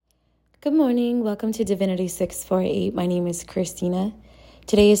Good morning. Welcome to Divinity 648. My name is Christina.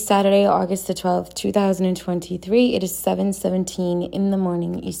 Today is Saturday, August the 12th, 2023. It is 7:17 in the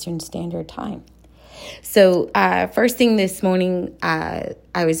morning Eastern Standard Time. So first thing this morning, I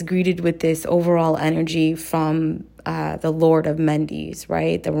was greeted with this overall energy from the Lord of Mendes,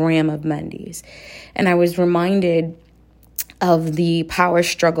 right? The Ram of Mendes. And I was reminded of the power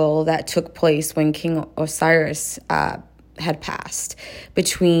struggle that took place when King Osiris had passed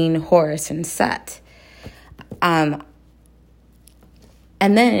between Horus and Set. And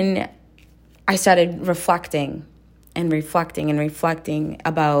then I started reflecting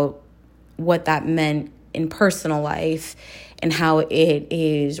about what that meant in personal life and how it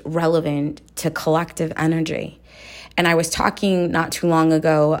is relevant to collective energy. And I was talking not too long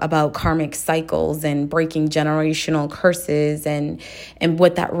ago about karmic cycles and breaking generational curses. And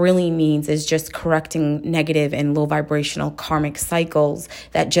what that really means is just correcting negative and low vibrational karmic cycles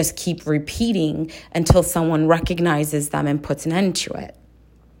that just keep repeating until someone recognizes them and puts an end to it.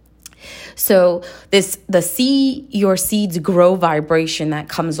 So the see your seeds grow vibration that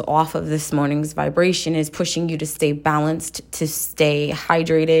comes off of this morning's vibration is pushing you to stay balanced, to stay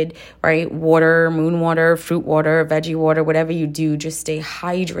hydrated, right? Water, moon water, fruit water, veggie water, whatever you do, just stay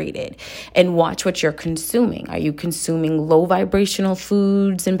hydrated and watch what you're consuming. Are you consuming low vibrational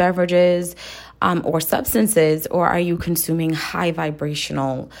foods and beverages or substances, or are you consuming high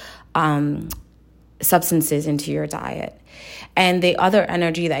vibrational substances into your diet? And the other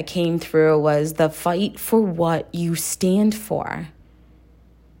energy that came through was the fight for what you stand for.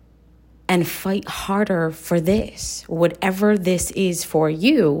 And fight harder for this. Whatever this is for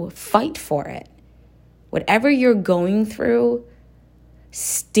you, fight for it. Whatever you're going through,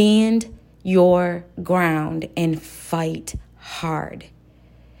 stand your ground and fight hard.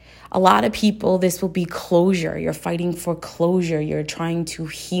 A lot of people, this will be closure. You're fighting for closure. You're trying to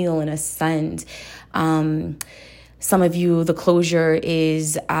heal and ascend. Some of you, the closure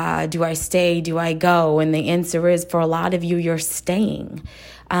is, do I stay? Do I go? And the answer is, for a lot of you, you're staying.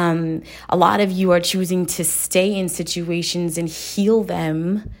 A lot of you are choosing to stay in situations and heal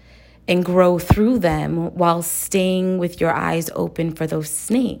them and grow through them while staying with your eyes open for those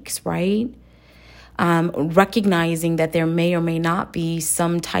snakes, right? Recognizing that there may or may not be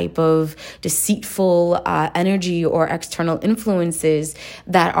some type of deceitful energy or external influences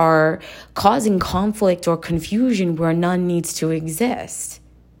that are causing conflict or confusion where none needs to exist.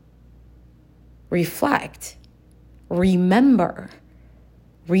 Reflect, remember,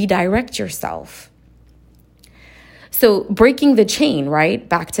 redirect yourself. So breaking the chain, right?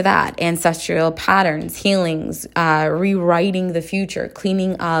 Back to that. Ancestral patterns, healings, rewriting the future,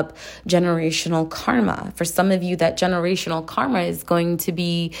 cleaning up generational karma. For some of you, that generational karma is going to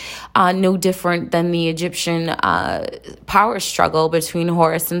be no different than the Egyptian power struggle between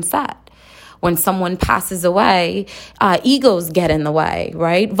Horus and Set. When someone passes away, egos get in the way,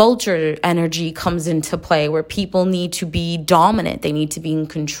 right? Vulture energy comes into play where people need to be dominant. They need to be in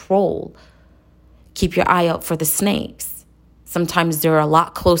control. Keep your eye out for the snakes. Sometimes they're a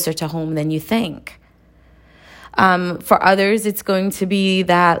lot closer to home than you think. For others, it's going to be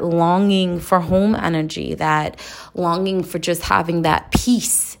that longing for home energy, that longing for just having that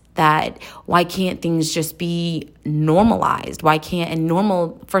peace, that why can't things just be normalized? Why can't, and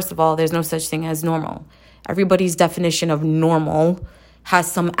normal, first of all, there's no such thing as normal. Everybody's definition of normal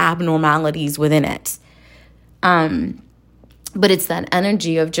has some abnormalities within it. But it's that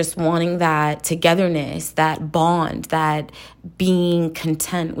energy of just wanting that togetherness, that bond, that being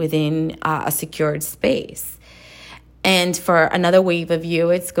content within a secured space. And for another wave of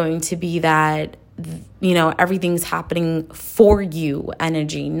you, it's going to be that, everything's happening for you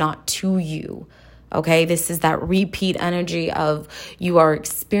energy, not to you. Okay, this is that repeat energy of you are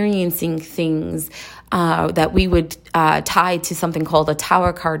experiencing things that we would tie to something called a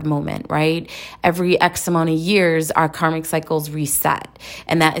tower card moment, right? Every X amount of years, our karmic cycles reset.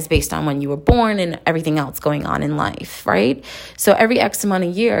 And that is based on when you were born and everything else going on in life, right? So every X amount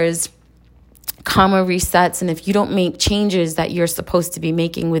of years, karma resets. And if you don't make changes that you're supposed to be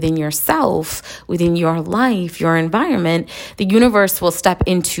making within yourself, within your life, your environment, the universe will step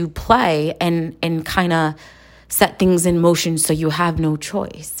into play and kind of set things in motion so you have no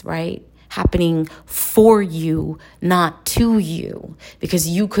choice, right? Happening for you, not to you, because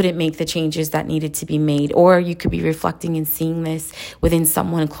you couldn't make the changes that needed to be made, or you could be reflecting and seeing this within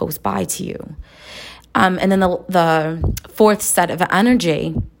someone close by to you. And then the fourth set of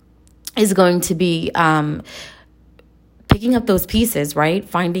energy is going to be picking up those pieces, right?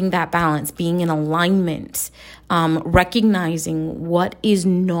 Finding that balance, being in alignment, recognizing what is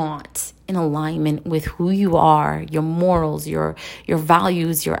not in alignment with who you are, your morals, your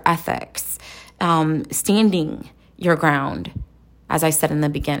values, your ethics, standing your ground, as I said in the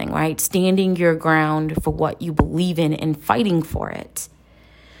beginning, right? Standing your ground for what you believe in and fighting for it.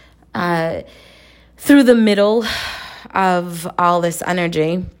 Through the middle of all this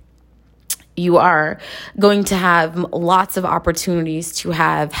energy, you are going to have lots of opportunities to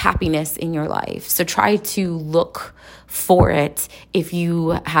have happiness in your life. So try to look for it if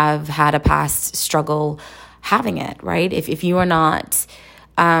you have had a past struggle having it, right? If you are not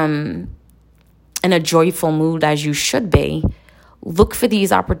in a joyful mood as you should be, look for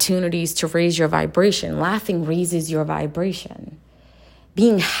these opportunities to raise your vibration. Laughing raises your vibration.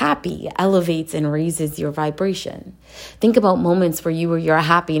 Being happy elevates and raises your vibration. Think about moments where you were your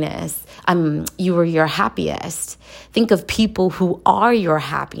happiest. Think of people who are your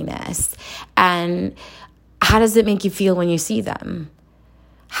happiness. And how does it make you feel when you see them?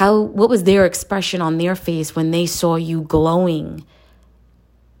 What was their expression on their face when they saw you glowing,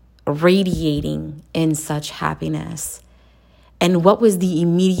 radiating in such happiness? And what was the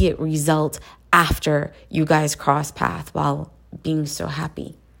immediate result after you guys crossed paths while being so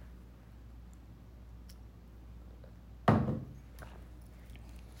happy?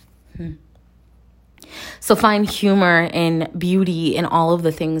 So find humor and beauty in all of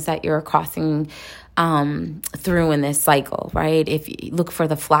the things that you're crossing through in this cycle, right? If you look for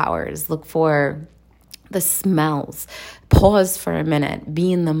the flowers, look for the smells, pause for a minute,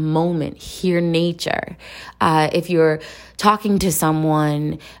 be in the moment, hear nature. If you're talking to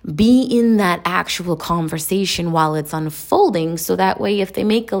someone, be in that actual conversation while it's unfolding, so that way if they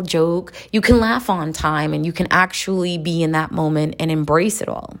make a joke, you can laugh on time and you can actually be in that moment and embrace it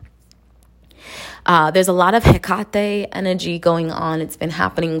all. There's a lot of Hecate energy going on. It's been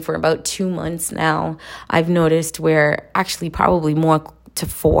happening for about 2 months now. I've noticed, where actually probably more to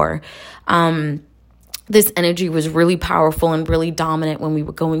 4. This energy was really powerful and really dominant when we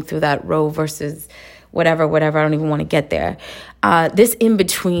were going through that Roe versus whatever. I don't even want to get there. This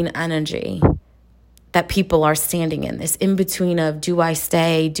in-between energy that people are standing in, this in-between of, do I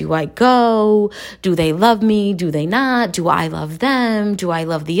stay? Do I go? Do they love me? Do they not? Do I love them? Do I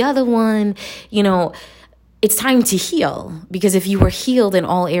love the other one? It's time to heal, because if you were healed in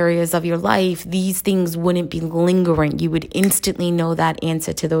all areas of your life, these things wouldn't be lingering. You would instantly know that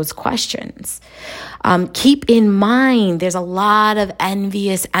answer to those questions. Keep in mind, there's a lot of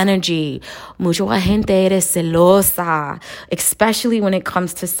envious energy. Mucha gente eres celosa, especially when it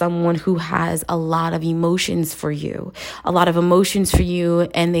comes to someone who has a lot of emotions for you,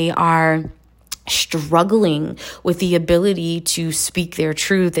 and they are struggling with the ability to speak their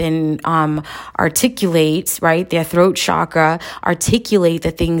truth and articulate, right, their throat chakra, articulate the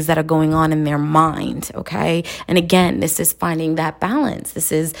things that are going on in their mind, okay? And again, this is finding that balance.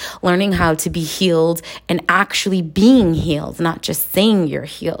 This is learning how to be healed and actually being healed, not just saying you're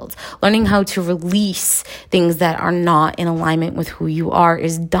healed. Learning how to release things that are not in alignment with who you are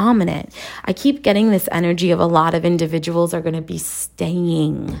is dominant. I keep getting this energy of a lot of individuals are going to be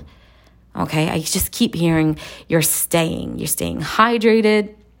staying. Okay, I just keep hearing you're staying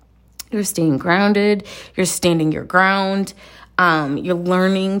hydrated, you're staying grounded, you're standing your ground, you're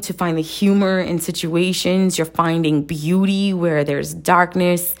learning to find the humor in situations, you're finding beauty where there's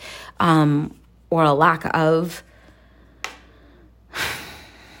darkness or a lack of.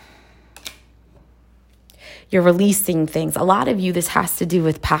 You're releasing things. A lot of you, this has to do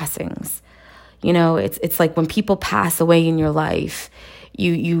with passings. It's like when people pass away in your life,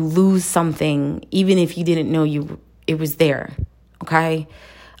 you lose something, even if you didn't know it was there, okay?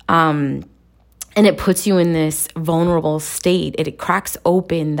 And it puts you in this vulnerable state. It cracks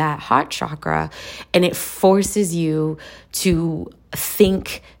open that heart chakra, and it forces you to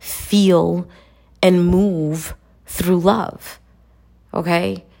think, feel, and move through love,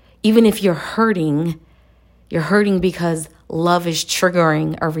 okay? Even if you're hurting because love is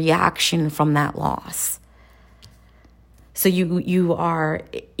triggering a reaction from that loss. So you are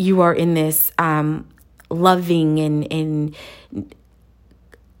in this loving and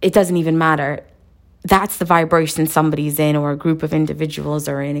it doesn't even matter. That's the vibration somebody's in, or a group of individuals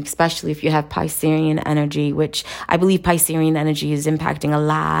are in, especially if you have Piscean energy, which I believe Piscean energy is impacting a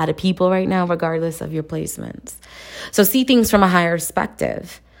lot of people right now, regardless of your placements. So see things from a higher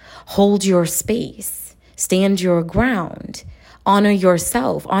perspective. Hold your space. Stand your ground. Honor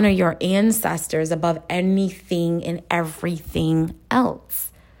yourself, honor your ancestors above anything and everything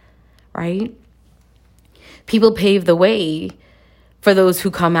else, right? People pave the way for those who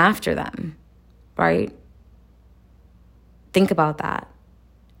come after them, right? Think about that.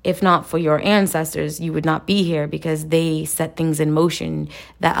 If not for your ancestors, you would not be here because they set things in motion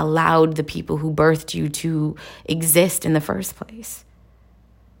that allowed the people who birthed you to exist in the first place.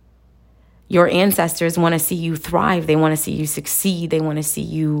 Your ancestors want to see you thrive. They want to see you succeed. They want to see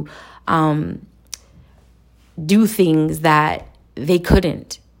you do things that they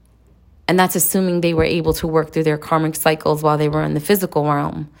couldn't. And that's assuming they were able to work through their karmic cycles while they were in the physical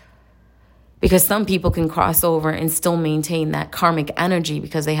realm. Because some people can cross over and still maintain that karmic energy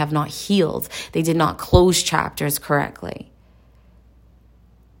because they have not healed. They did not close chapters correctly.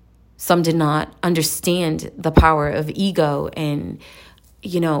 Some did not understand the power of ego. And,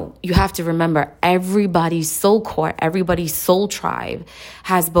 you have to remember everybody's soul core, everybody's soul tribe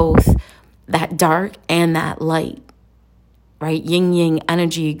has both that dark and that light, right? Yin yang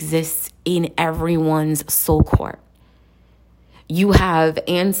energy exists in everyone's soul core. You have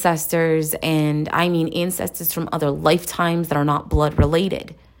ancestors, and I mean ancestors from other lifetimes that are not blood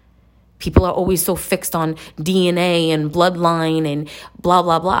related. People are always so fixed on DNA and bloodline and blah,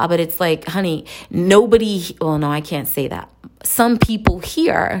 blah, blah. But it's like, honey, nobody, well, no, I can't say that. Some people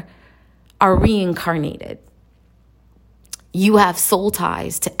here are reincarnated. You have soul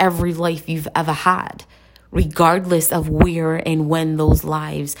ties to every life you've ever had, regardless of where and when those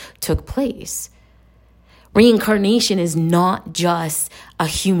lives took place. Reincarnation is not just a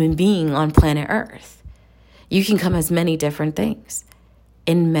human being on planet Earth. You can come as many different things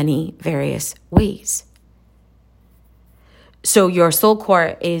in many various ways. So your soul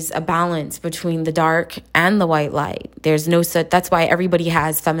core is a balance between the dark and the white light. There's no such, that's why everybody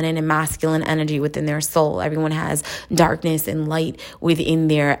has feminine and masculine energy within their soul. Everyone has darkness and light within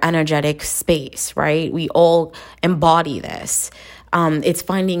their energetic space, right? We all embody this. It's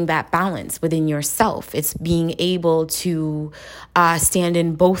finding that balance within yourself. It's being able to stand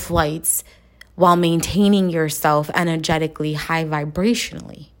in both lights while maintaining yourself energetically high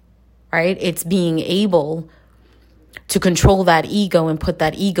vibrationally, right? It's being able to control that ego and put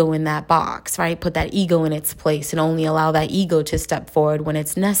that ego in that box, right? Put that ego in its place and only allow that ego to step forward when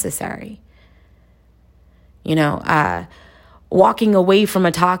it's necessary. Walking away from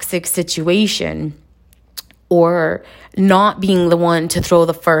a toxic situation or not being the one to throw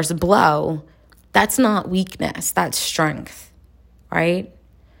the first blow, that's not weakness, that's strength, right?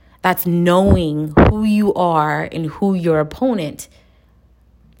 That's knowing who you are and who your opponent,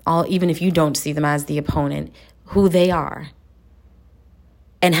 even if you don't see them as the opponent, who they are,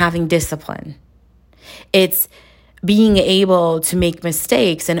 and having discipline. It's being able to make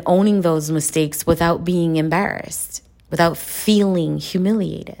mistakes and owning those mistakes without being embarrassed, without feeling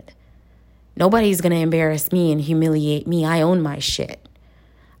humiliated. Nobody's going to embarrass me and humiliate me. I own my shit.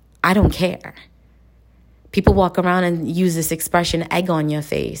 I don't care. People walk around and use this expression, egg on your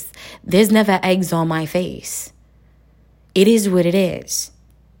face. There's never eggs on my face. It is what it is.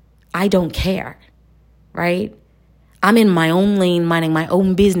 I don't care, right? I'm in my own lane, minding my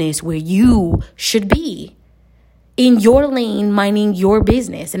own business where you should be. In your lane, minding your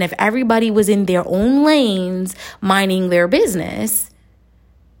business. And if everybody was in their own lanes, minding their business,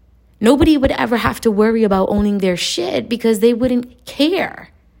 nobody would ever have to worry about owning their shit because they wouldn't care.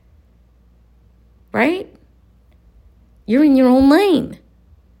 Right? You're in your own lane.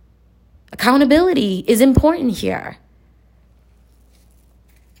 Accountability is important here.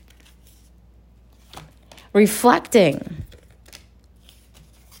 Reflecting.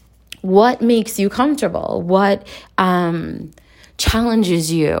 What makes you comfortable? What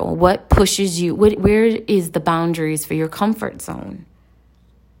challenges you? What pushes you? Where is the boundaries for your comfort zone?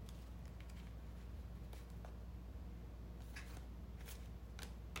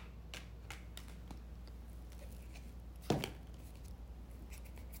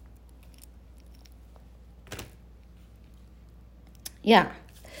 Yeah.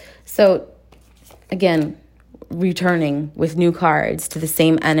 So again, returning with new cards to the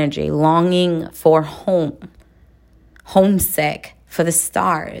same energy, longing for home, homesick for the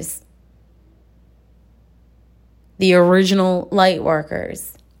stars, the original light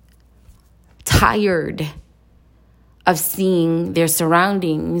workers, tired of seeing their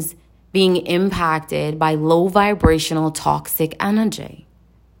surroundings being impacted by low vibrational toxic energy.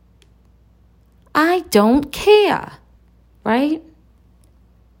 I don't care, right?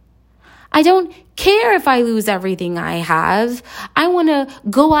 I don't care if I lose everything I have. I want to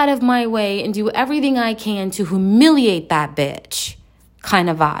go out of my way and do everything I can to humiliate that bitch kind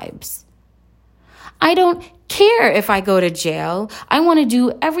of vibes. I don't care if I go to jail. I want to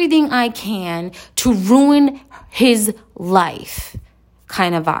do everything I can to ruin his life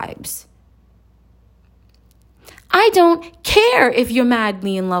kind of vibes. I don't care if you're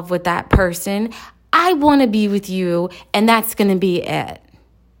madly in love with that person. I want to be with you, and that's going to be it.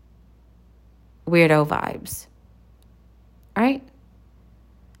 Weirdo vibes. Right?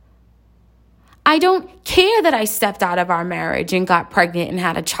 I don't care that I stepped out of our marriage and got pregnant and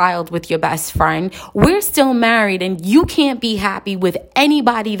had a child with your best friend. We're still married and you can't be happy with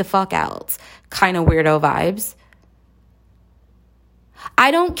anybody the fuck else. Kind of weirdo vibes.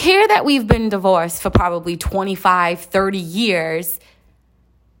 I don't care that we've been divorced for probably 25, 30 years.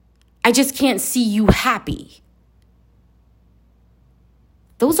 I just can't see you happy.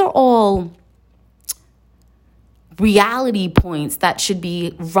 Those are all reality points that should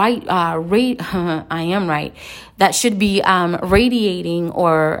be that should be radiating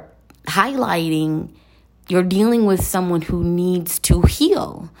or highlighting you're dealing with someone who needs to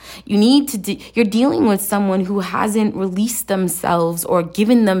heal. You're dealing with someone who hasn't released themselves or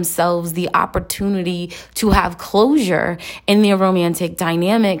given themselves the opportunity to have closure in their romantic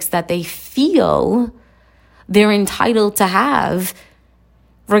dynamics that they feel they're entitled to have,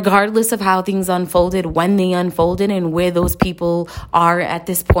 regardless of how things unfolded, when they unfolded, and where those people are at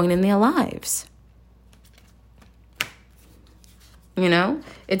this point in their lives. You know,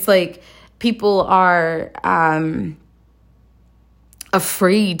 it's like people are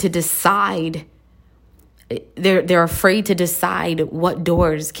afraid to decide. They're afraid to decide what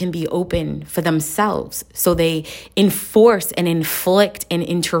doors can be open for themselves. So they enforce and inflict and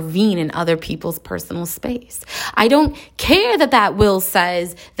intervene in other people's personal space. I don't care that will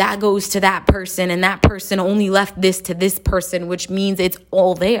says that goes to that person and that person only left this to this person, which means it's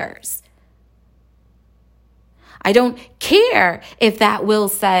all theirs. I don't care if that will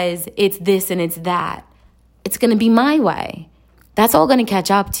says it's this and it's that. It's going to be my way. That's all going to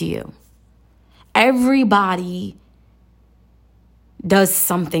catch up to you. Everybody does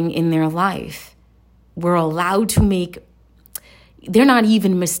something in their life. We're allowed to make, they're not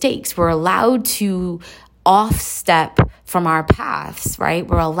even mistakes. We're allowed to off-step from our paths, right?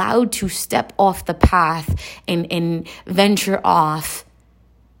 We're allowed to step off the path and venture off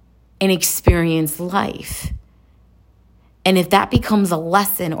and experience life. And if that becomes a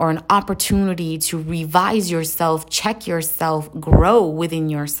lesson or an opportunity to revise yourself, check yourself, grow within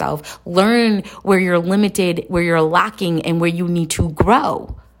yourself, learn where you're limited, where you're lacking, and where you need to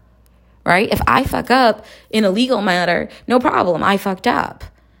grow, right? If I fuck up in a legal matter, no problem, I fucked up.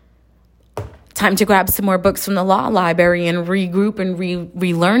 Time to grab some more books from the law library and regroup and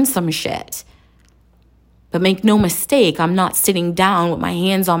relearn some shit. But make no mistake, I'm not sitting down with my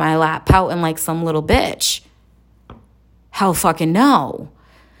hands on my lap pouting like some little bitch. Hell fucking no.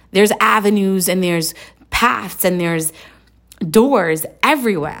 There's avenues and there's paths and there's doors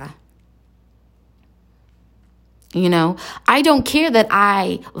everywhere. You know, I don't care that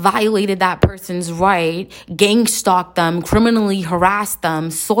I violated that person's right, gang stalked them, criminally harassed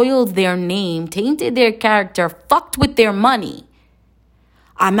them, soiled their name, tainted their character, fucked with their money.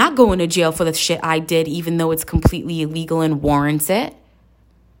 I'm not going to jail for the shit I did, even though it's completely illegal and warrants it.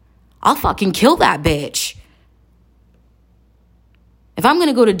 I'll fucking kill that bitch. If I'm going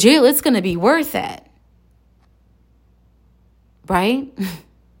to go to jail, it's going to be worth it. Right?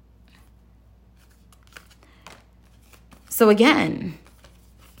 So again,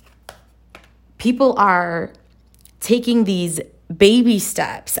 people are taking these baby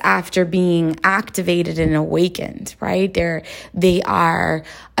steps after being activated and awakened, right? They are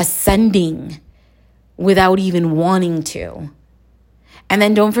ascending without even wanting to. And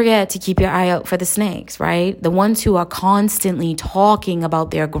then don't forget to keep your eye out for the snakes, right? The ones who are constantly talking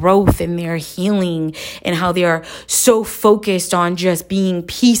about their growth and their healing and how they are so focused on just being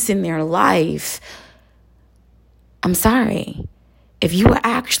peace in their life. I'm sorry. If you were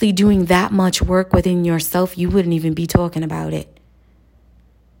actually doing that much work within yourself, you wouldn't even be talking about it.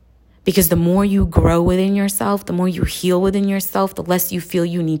 Because the more you grow within yourself, the more you heal within yourself, the less you feel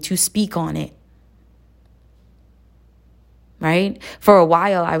you need to speak on it. Right? For a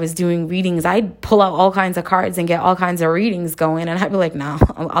while, I was doing readings. I'd pull out all kinds of cards and get all kinds of readings going. And I'd be like, no,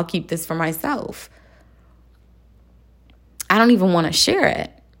 I'll keep this for myself. I don't even want to share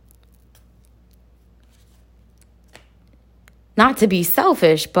it. Not to be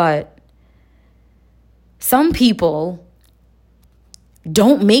selfish, but some people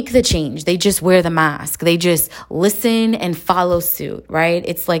don't make the change. They just wear the mask. They just listen and follow suit, right?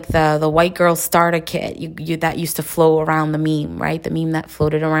 It's like the white girl starter kit you that used to flow around, the meme, right? The meme that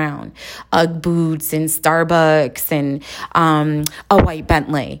floated around. Ugg boots and Starbucks and a white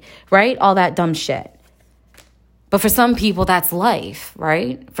Bentley, right? All that dumb shit. But for some people, that's life,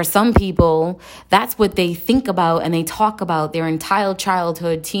 right? For some people, that's what they think about and they talk about their entire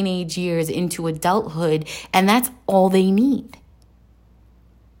childhood, teenage years into adulthood, and that's all they need.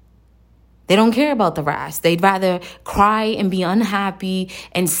 They don't care about the rest. They'd rather cry and be unhappy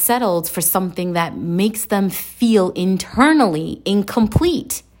and settled for something that makes them feel internally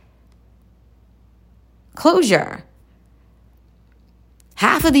incomplete. Closure.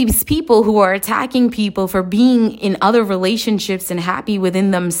 Half of these people who are attacking people for being in other relationships and happy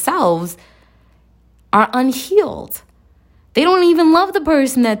within themselves are unhealed. They don't even love the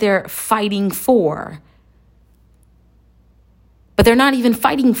person that they're fighting for. But they're not even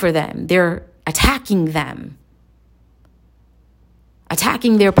fighting for them. They're attacking them.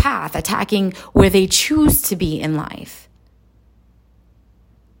 Attacking their path, attacking where they choose to be in life.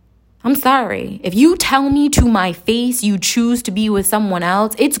 I'm sorry. If you tell me to my face you choose to be with someone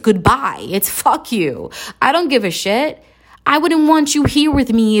else, it's goodbye. It's fuck you. I don't give a shit. I wouldn't want you here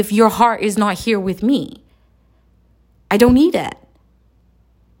with me if your heart is not here with me. I don't need it.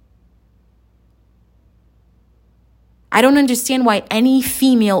 I don't understand why any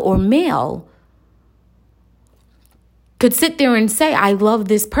female or male could sit there and say, I love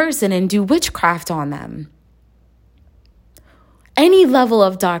this person and do witchcraft on them. Any level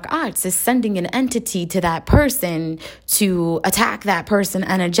of dark arts is sending an entity to that person to attack that person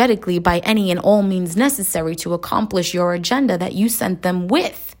energetically by any and all means necessary to accomplish your agenda that you sent them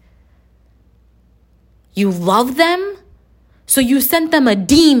with. You love them, so you sent them a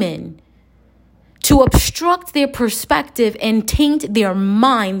demon to obstruct their perspective and taint their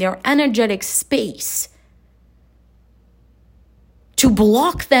mind, their energetic space, to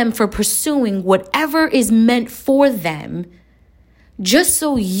block them for pursuing whatever is meant for them, just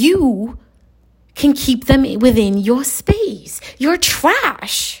so you can keep them within your space. You're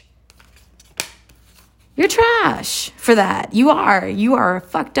trash. You're trash for that. You are a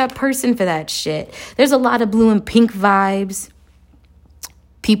fucked up person for that shit. There's a lot of blue and pink vibes.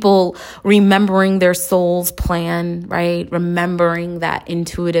 People remembering their soul's plan, right? Remembering that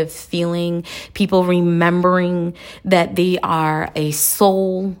intuitive feeling. People remembering that they are a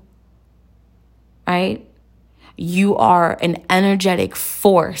soul, right? You are an energetic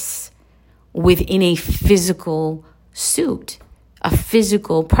force within a physical suit, a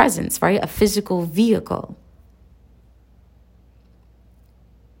physical presence, right? A physical vehicle.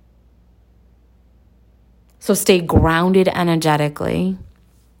 So stay grounded energetically.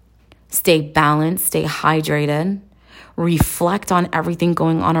 Stay balanced, stay hydrated, reflect on everything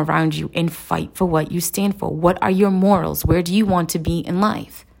going on around you, and fight for what you stand for. What are your morals? Where do you want to be in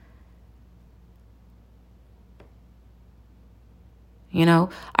life? You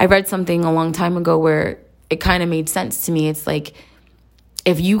know, I read something a long time ago where it kind of made sense to me. It's like,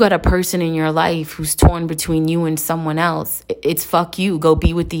 if you got a person in your life who's torn between you and someone else, it's fuck you, go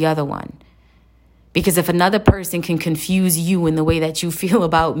be with the other one. Because if another person can confuse you in the way that you feel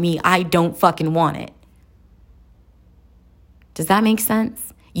about me, I don't fucking want it. Does that make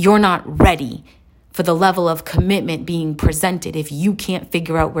sense? You're not ready for the level of commitment being presented if you can't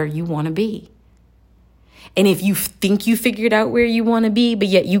figure out where you want to be. And if you think you figured out where you want to be, but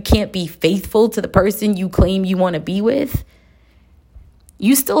yet you can't be faithful to the person you claim you want to be with,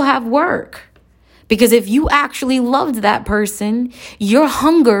 you still have work. Because if you actually loved that person, your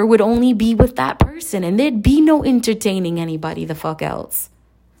hunger would only be with that person, and there'd be no entertaining anybody the fuck else.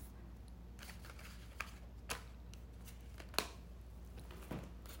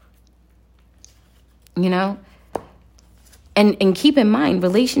 You know? And keep in mind,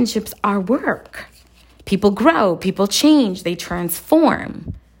 relationships are work. People grow, people change, they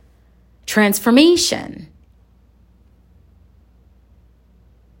transform. Transformation.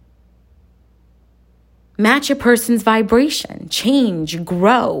 Match a person's vibration, change,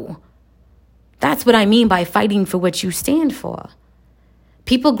 grow. That's what I mean by fighting for what you stand for.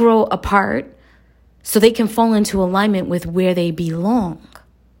 People grow apart so they can fall into alignment with where they belong.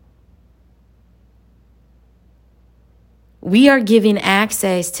 We are given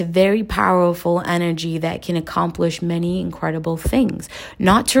access to very powerful energy that can accomplish many incredible things.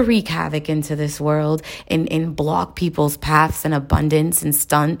 Not to wreak havoc into this world and block people's paths and abundance and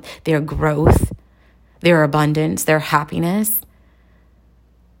stunt their growth, their abundance, their happiness,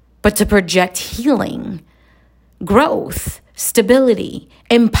 but to project healing, growth, stability,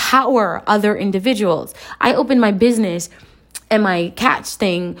 empower other individuals. I opened my business and my catch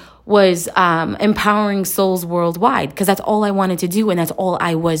thing was empowering souls worldwide, because that's all I wanted to do and that's all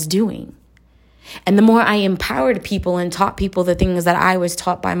I was doing. And the more I empowered people and taught people the things that I was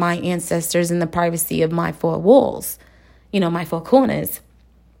taught by my ancestors in the privacy of my four walls, my four corners,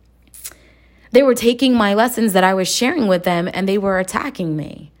 they were taking my lessons that I was sharing with them and they were attacking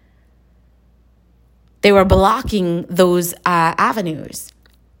me. They were blocking those avenues.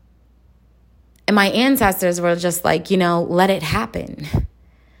 And my ancestors were just like, let it happen.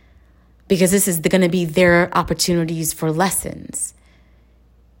 because this is going to be their opportunities for lessons.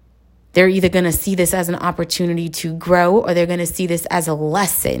 They're either going to see this as an opportunity to grow, or they're going to see this as a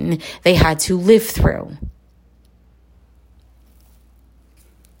lesson they had to live through.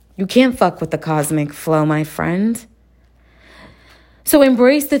 You can't fuck with the cosmic flow, my friend. So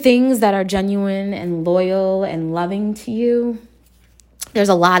embrace the things that are genuine and loyal and loving to you. There's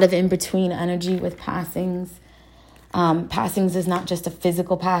a lot of in-between energy with passings. Passings is not just a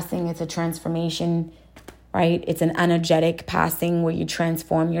physical passing, it's a transformation, right? It's an energetic passing where you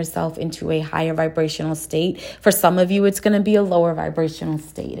transform yourself into a higher vibrational state. For some of you, it's going to be a lower vibrational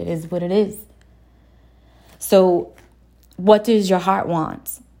state. It is what it is. So what does your heart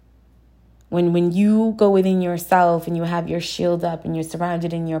want? When you go within yourself and you have your shield up and you're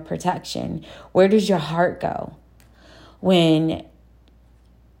surrounded in your protection, where does your heart go? When,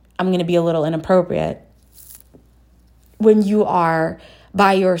 I'm going to be a little inappropriate, when you are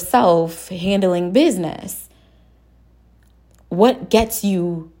by yourself handling business, what gets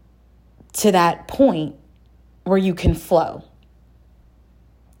you to that point where you can flow?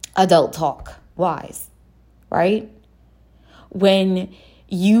 Adult talk, wise, right? When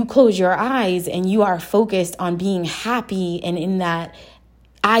you close your eyes and you are focused on being happy and in that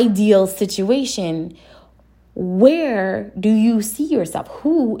ideal situation, where do you see yourself?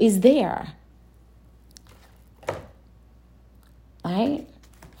 Who is there? Right?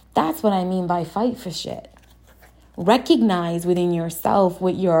 That's what I mean by fight for shit. Recognize within yourself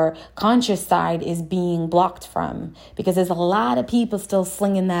what your conscious side is being blocked from, because there's a lot of people still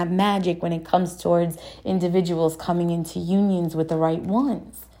slinging that magic when it comes towards individuals coming into unions with the right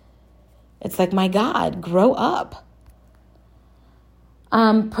ones. It's like, my God, grow up.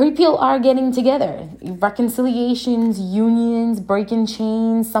 People are getting together. Reconciliations, unions, breaking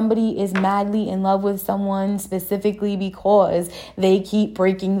chains. Somebody is madly in love with someone specifically because they keep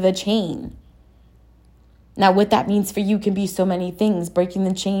breaking the chain. Now, what that means for you can be so many things. Breaking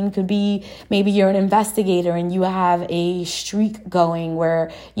the chain could be maybe you're an investigator and you have a streak going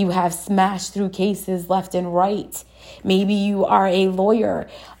where you have smashed through cases left and right. Maybe you are a lawyer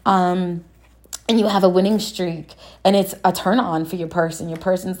and you have a winning streak and it's a turn on for your person. Your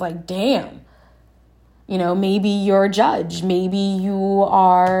person's like, damn. You know, maybe you're a judge. Maybe you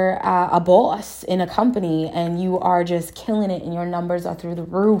are a boss in a company and you are just killing it and your numbers are through the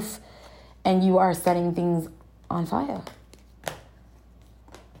roof. And you are setting things on fire.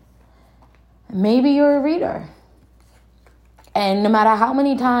 Maybe you're a reader. And no matter how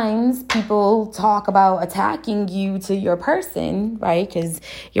many times people talk about attacking you to your person, right? Because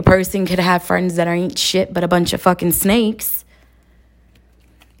your person could have friends that ain't shit but a bunch of fucking snakes.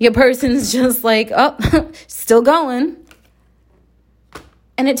 Your person's just like, oh, still going.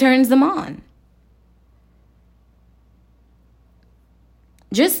 And it turns them on.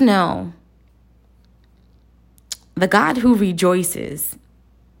 Just know, the God who rejoices,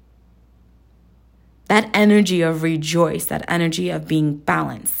 that energy of rejoice, that energy of being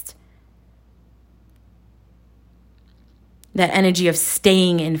balanced, that energy of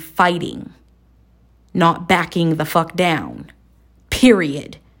staying and fighting, not backing the fuck down,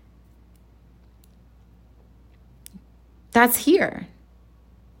 period. That's here.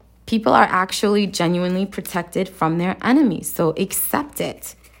 People are actually genuinely protected from their enemies. So accept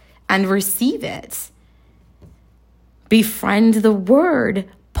it and receive it. Befriend the word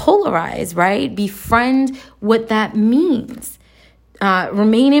polarize, right? Befriend what that means.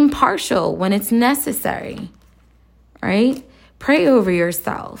 Remain impartial when it's necessary, right? Pray over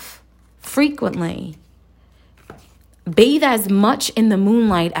yourself frequently. Bathe as much in the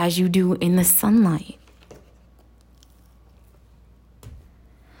moonlight as you do in the sunlight.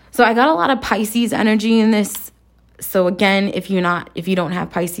 So I got a lot of Pisces energy in this. So again, if you don't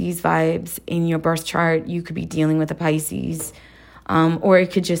have Pisces vibes in your birth chart, you could be dealing with a Pisces. Or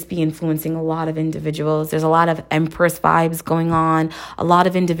it could just be influencing a lot of individuals. There's a lot of Empress vibes going on. A lot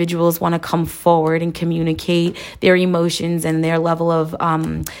of individuals want to come forward and communicate their emotions and their level of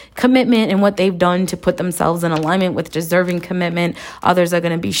commitment and what they've done to put themselves in alignment with deserving commitment. Others are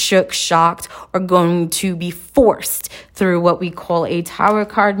going to be shook, shocked, or going to be forced through what we call a Tower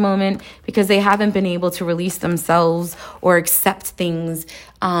card moment because they haven't been able to release themselves or accept things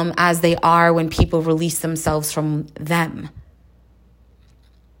as they are when people release themselves from them.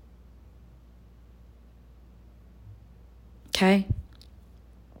 Okay.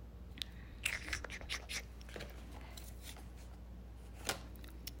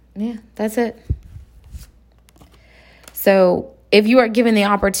 Yeah, that's it. So if you are given the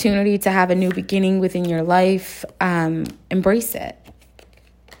opportunity to have a new beginning within your life, embrace it.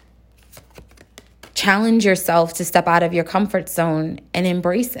 Challenge yourself to step out of your comfort zone and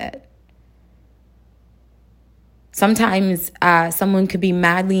embrace it. Sometimes someone could be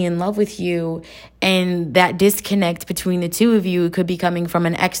madly in love with you, and that disconnect between the two of you could be coming from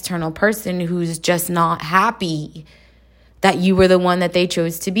an external person who's just not happy that you were the one that they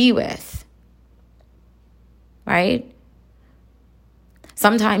chose to be with, right?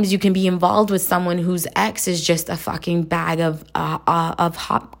 Sometimes you can be involved with someone whose ex is just a fucking bag of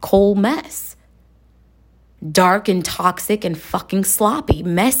hot coal mess. Dark and toxic and fucking sloppy,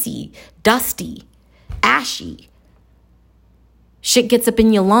 messy, dusty, ashy. Shit gets up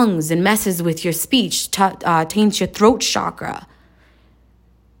in your lungs and messes with your speech, taints your throat chakra.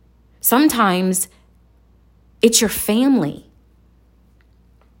 Sometimes it's your family.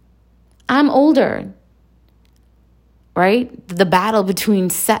 I'm older, right? The battle between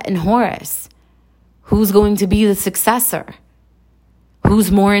Set and Horus. Who's going to be the successor?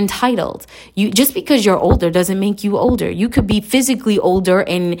 Who's more entitled? Just because you're older doesn't make you older. You could be physically older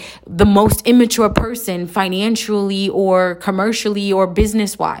and the most immature person financially or commercially or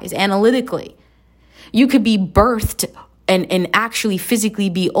business-wise, analytically. You could be birthed and actually physically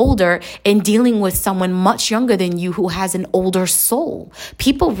be older and dealing with someone much younger than you who has an older soul.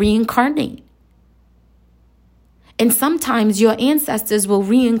 People reincarnate. And sometimes your ancestors will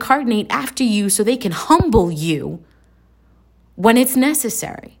reincarnate after you so they can humble you when it's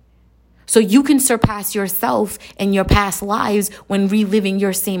necessary. So you can surpass yourself and your past lives when reliving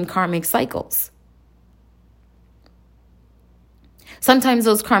your same karmic cycles. Sometimes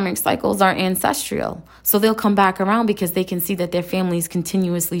those karmic cycles are ancestral. So they'll come back around because they can see that their family is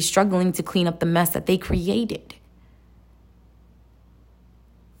continuously struggling to clean up the mess that they created.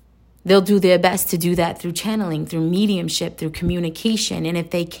 They'll do their best to do that through channeling, through mediumship, through communication. And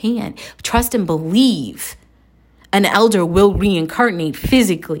if they can't, trust and believe an elder will reincarnate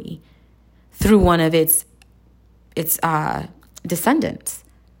physically through one of its descendants.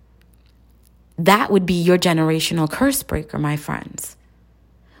 That would be your generational curse breaker, my friends.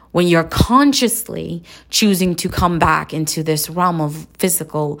 When you're consciously choosing to come back into this realm of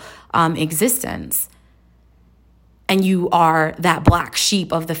physical existence, and you are that black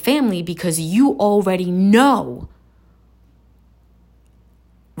sheep of the family because you already know,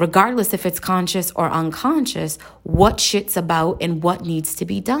 regardless if it's conscious or unconscious, what shit's about and what needs to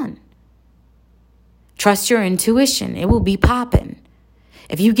be done. Trust your intuition. It will be popping.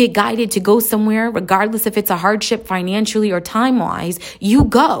 If you get guided to go somewhere, regardless if it's a hardship financially or time-wise, you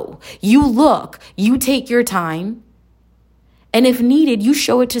go. You look. You take your time. And if needed, you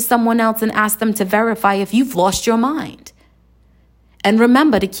show it to someone else and ask them to verify if you've lost your mind. And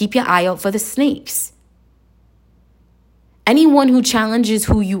remember to keep your eye out for the snakes. Anyone who challenges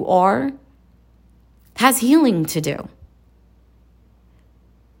who you are has healing to do.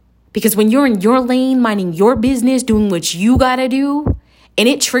 Because when you're in your lane, minding your business, doing what you gotta do, and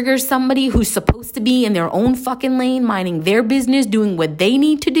it triggers somebody who's supposed to be in their own fucking lane, minding their business, doing what they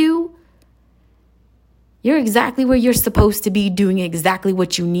need to do, you're exactly where you're supposed to be, doing exactly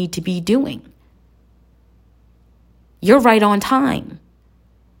what you need to be doing. You're right on time.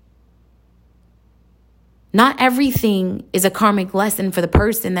 Not everything is a karmic lesson for the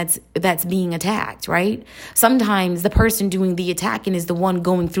person that's being attacked, right? Sometimes the person doing the attacking is the one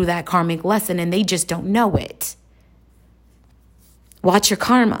going through that karmic lesson and they just don't know it. Watch your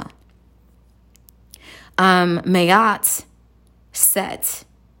karma. Mayat, Set,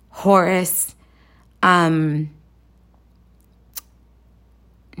 Horus,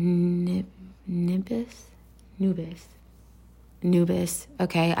 Nubis,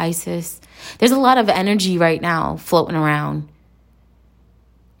 okay, Isis. There's a lot of energy right now floating around.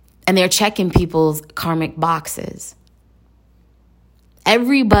 And they're checking people's karmic boxes.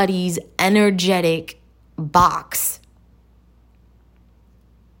 Everybody's energetic box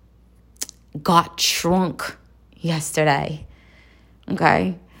got shrunk yesterday.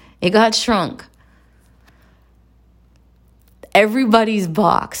 Okay? It got shrunk. Everybody's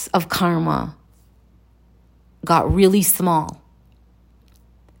box of karma got really small.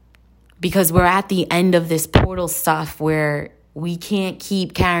 Because we're at the end of this portal stuff where we can't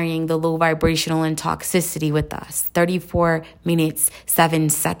keep carrying the low vibrational and toxicity with us. 34 minutes, 7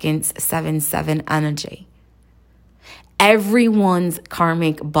 seconds, 7 energy. Everyone's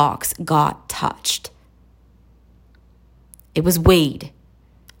karmic box got touched. It was weighed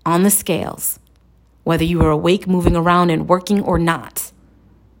on the scales, whether you were awake, moving around, and working or not.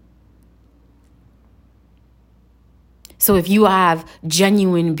 So if you have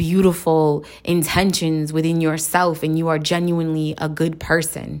genuine, beautiful intentions within yourself and you are genuinely a good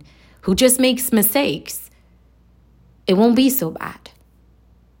person who just makes mistakes, it won't be so bad.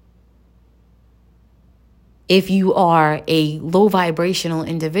 If you are a low vibrational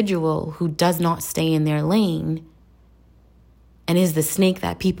individual who does not stay in their lane, and is the snake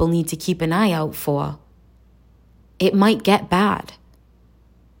that people need to keep an eye out for, it might get bad.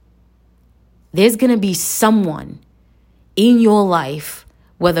 There's going to be someone in your life,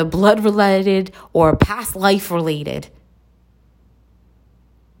 whether blood related or past life related,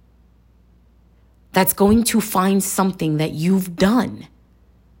 that's going to find something that you've done.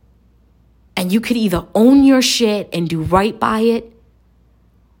 And you could either own your shit and do right by it,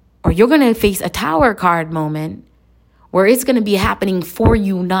 or you're going to face a Tower card moment where it's going to be happening for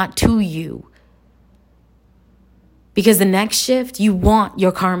you, not to you. Because the next shift, you want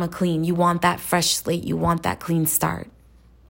your karma clean. You want that fresh slate. You want that clean start.